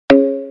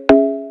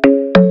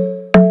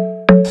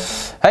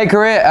Hey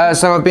Korea,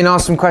 so I've been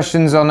asked some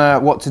questions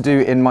on what to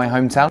do in my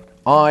hometown.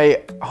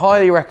 I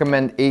highly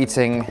recommend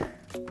eating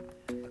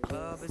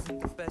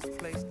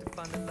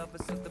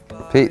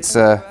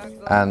pizza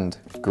and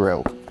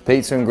grill.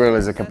 Pizza and Grill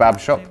is a kebab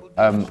shop.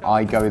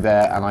 I go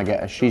there and I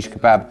get a shish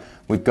kebab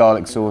with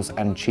garlic sauce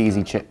and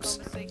cheesy chips.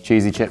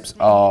 Cheesy chips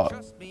are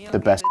the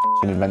best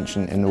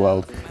invention in the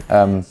world,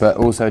 but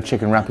also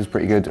chicken wrap is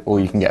pretty good, or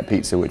you can get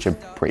pizza, which are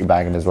pretty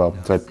banging as well.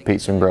 So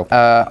pizza and grill.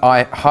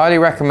 I highly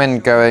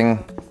recommend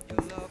going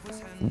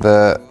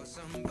the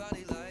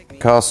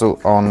Castle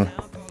on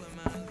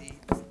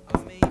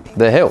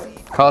the Hill.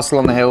 Castle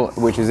on the Hill,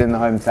 which is in the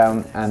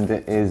hometown, and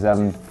it is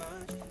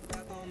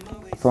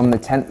from the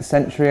 10th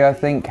century, I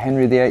think.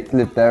 Henry VIII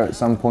lived there at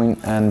some point,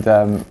 and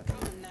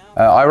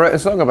I wrote a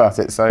song about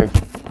it, so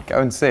go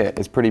and see it.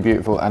 It's pretty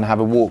beautiful, and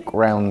have a walk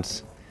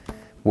round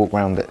it.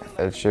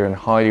 Sheeran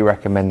highly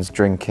recommends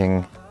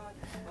drinking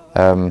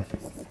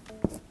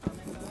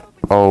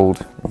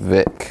Old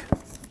Vic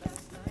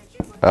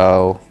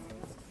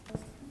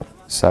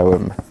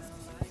Soham.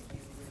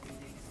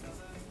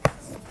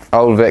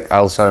 Old Vic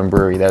Soham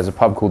Brewery. There's a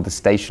pub called The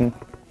Station,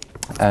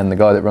 and the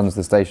guy that runs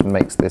the station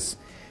makes this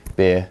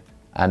beer,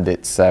 and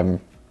it's I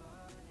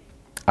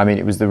mean,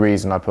 it was the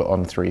reason I put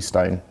on 3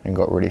 stone and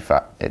got really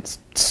fat. It's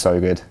so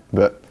good,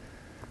 but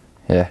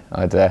yeah,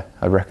 I'd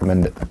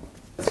recommend it.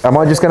 Am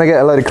I just going to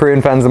get a load of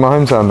Korean fans in my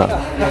hometown now?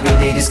 Every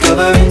day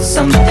discovering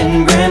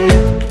something brand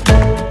new.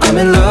 I'm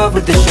in love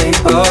with the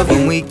shape of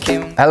when we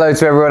came. Hello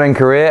to everyone in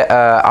Korea.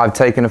 I've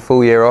taken a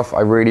full year off.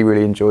 I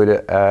really enjoyed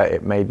it.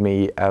 It made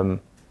me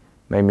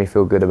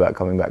feel good about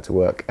coming back to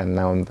work, and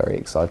now I'm very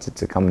excited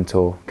to come and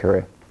tour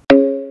Korea.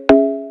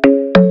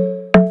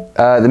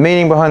 The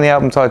meaning behind the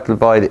album title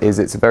Divide is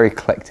it's a very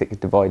eclectic,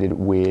 divided,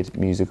 weird,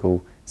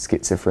 musical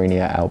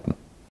schizophrenia album.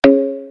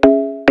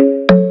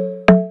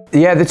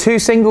 Yeah, the 2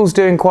 singles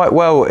doing quite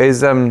well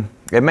is,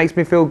 it makes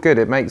me feel good.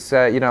 It makes,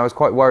 you know, I was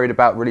quite worried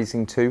about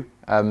releasing 2,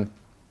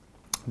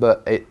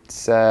 but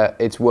it's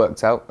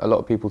worked out. A lot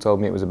of people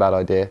told me it was a bad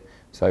idea,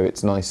 so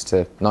it's nice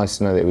to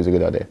know that it was a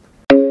good idea.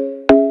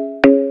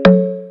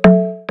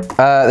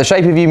 The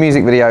Shape of You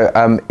music video,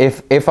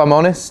 if I'm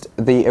honest,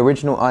 the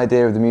original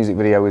idea of the music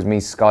video was me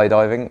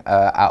skydiving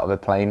out of a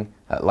plane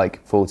at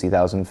like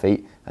 40,000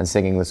 feet and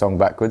singing the song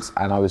backwards,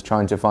 and I was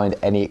trying to find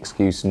any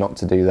excuse not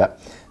to do that.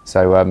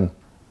 So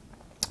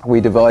we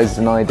devised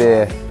an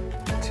idea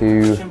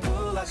to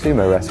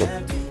sumo wrestle,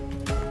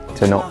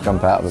 to not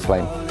jump out of a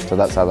plane. So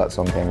that's how that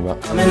song came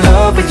about. I'm in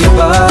love with your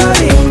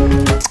body.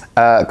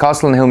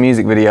 Castle on the Hill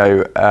music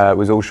video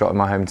was all shot in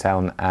my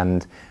hometown,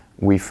 and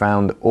we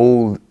found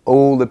all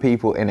the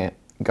people in it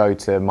go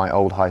to my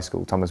old high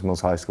school, Thomas Mills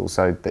High School.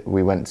 So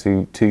we went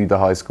to the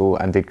high school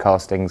and did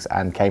castings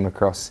and came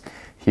across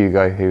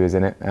Hugo, who was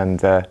in it, and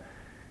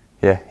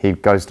yeah, he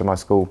goes to my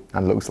school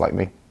and looks like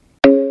me.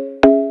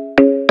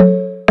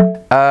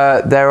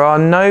 There are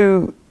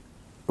no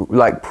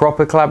like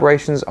proper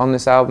collaborations on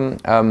this album,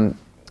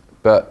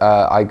 but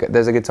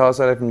there's a guitar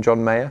solo from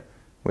John Mayer,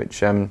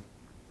 which is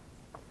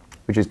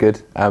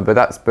good, but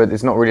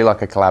it's not really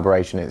like a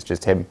collaboration. It's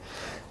just him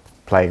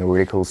playing a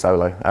really cool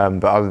solo.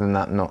 But other than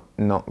that,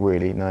 not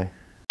really, no.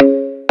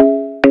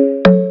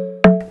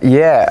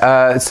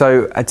 Yeah,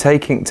 so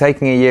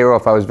taking a year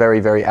off, I was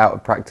very out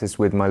of practice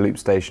with my loop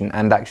station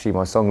and actually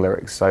my song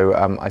lyrics. So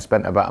I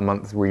spent about a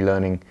month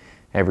relearning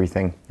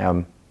everything.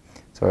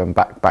 So I'm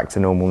back to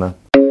normal now.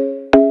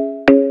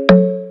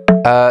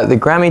 The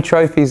Grammy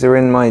trophies are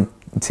in my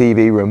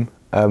TV room.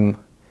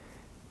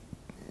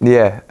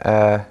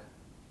 They're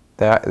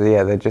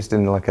just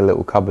in like a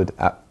little cupboard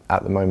at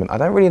the moment. I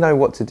don't really know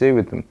what to do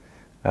with them.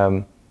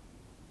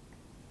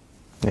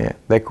 Yeah,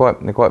 they're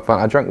quite fun.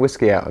 I drank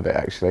whiskey out of it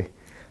actually,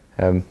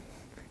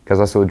 because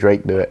I saw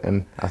Drake do it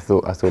and I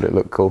thought it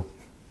looked cool.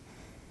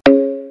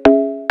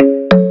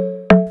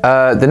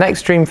 The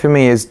next dream for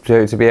me is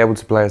to be able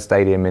to play a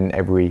stadium in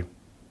every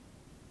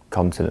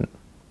continent.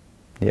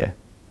 Yeah,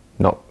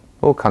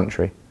 or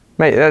country.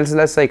 Mate,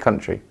 let's say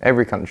country.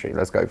 Every country.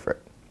 Let's go for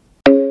it.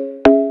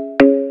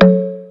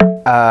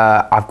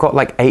 I've got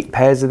like 8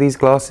 pairs of these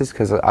glasses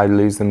because I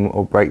lose them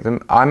or break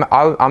them.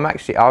 I've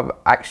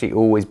actually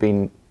always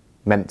been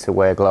meant to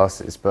wear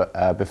glasses, but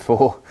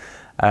before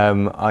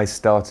I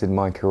started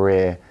my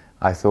career,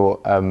 I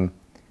thought I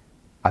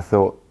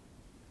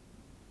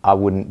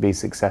wouldn't be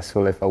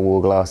successful if I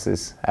wore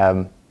glasses,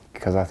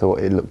 because I thought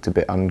it looked a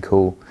bit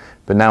uncool.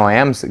 But now I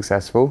am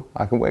successful,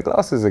 I can wear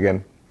glasses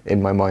again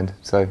in my mind.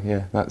 So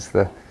yeah,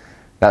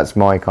 that's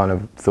my kind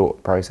of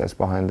thought process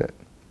behind it.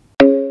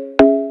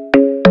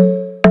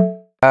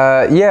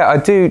 Yeah,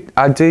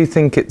 I do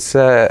think it's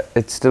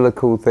still a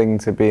cool thing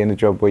to be in a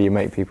job where you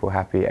make people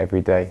happy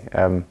every day.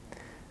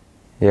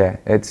 Yeah,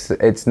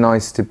 it's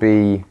nice to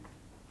be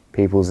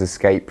people's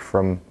escape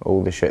from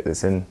all the shit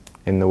that's in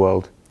the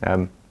world.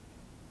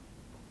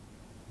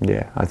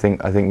 Yeah, I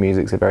think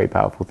music's a very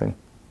powerful thing.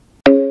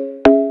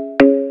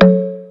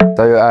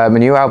 So my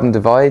new album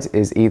Divide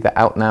is either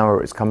out now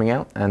or it's coming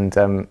out, and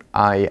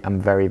I am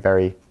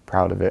very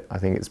proud of it. I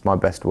think it's my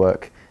best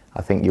work.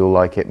 I think you'll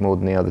like it more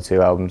than the other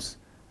 2 albums.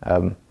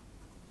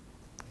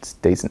 It's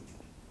decent.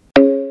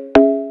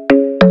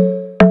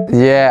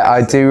 Yeah,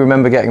 I do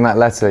remember getting that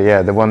letter.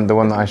 Yeah, the one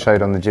that I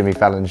showed on the Jimmy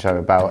Fallon show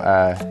about.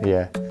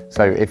 Yeah.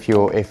 So if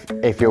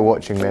you're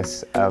watching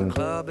this,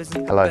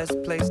 hello.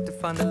 Best place to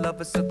find the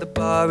lovers, so the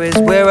bar is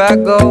where I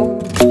go.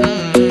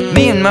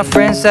 Me and my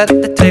friends at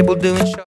the table doing show.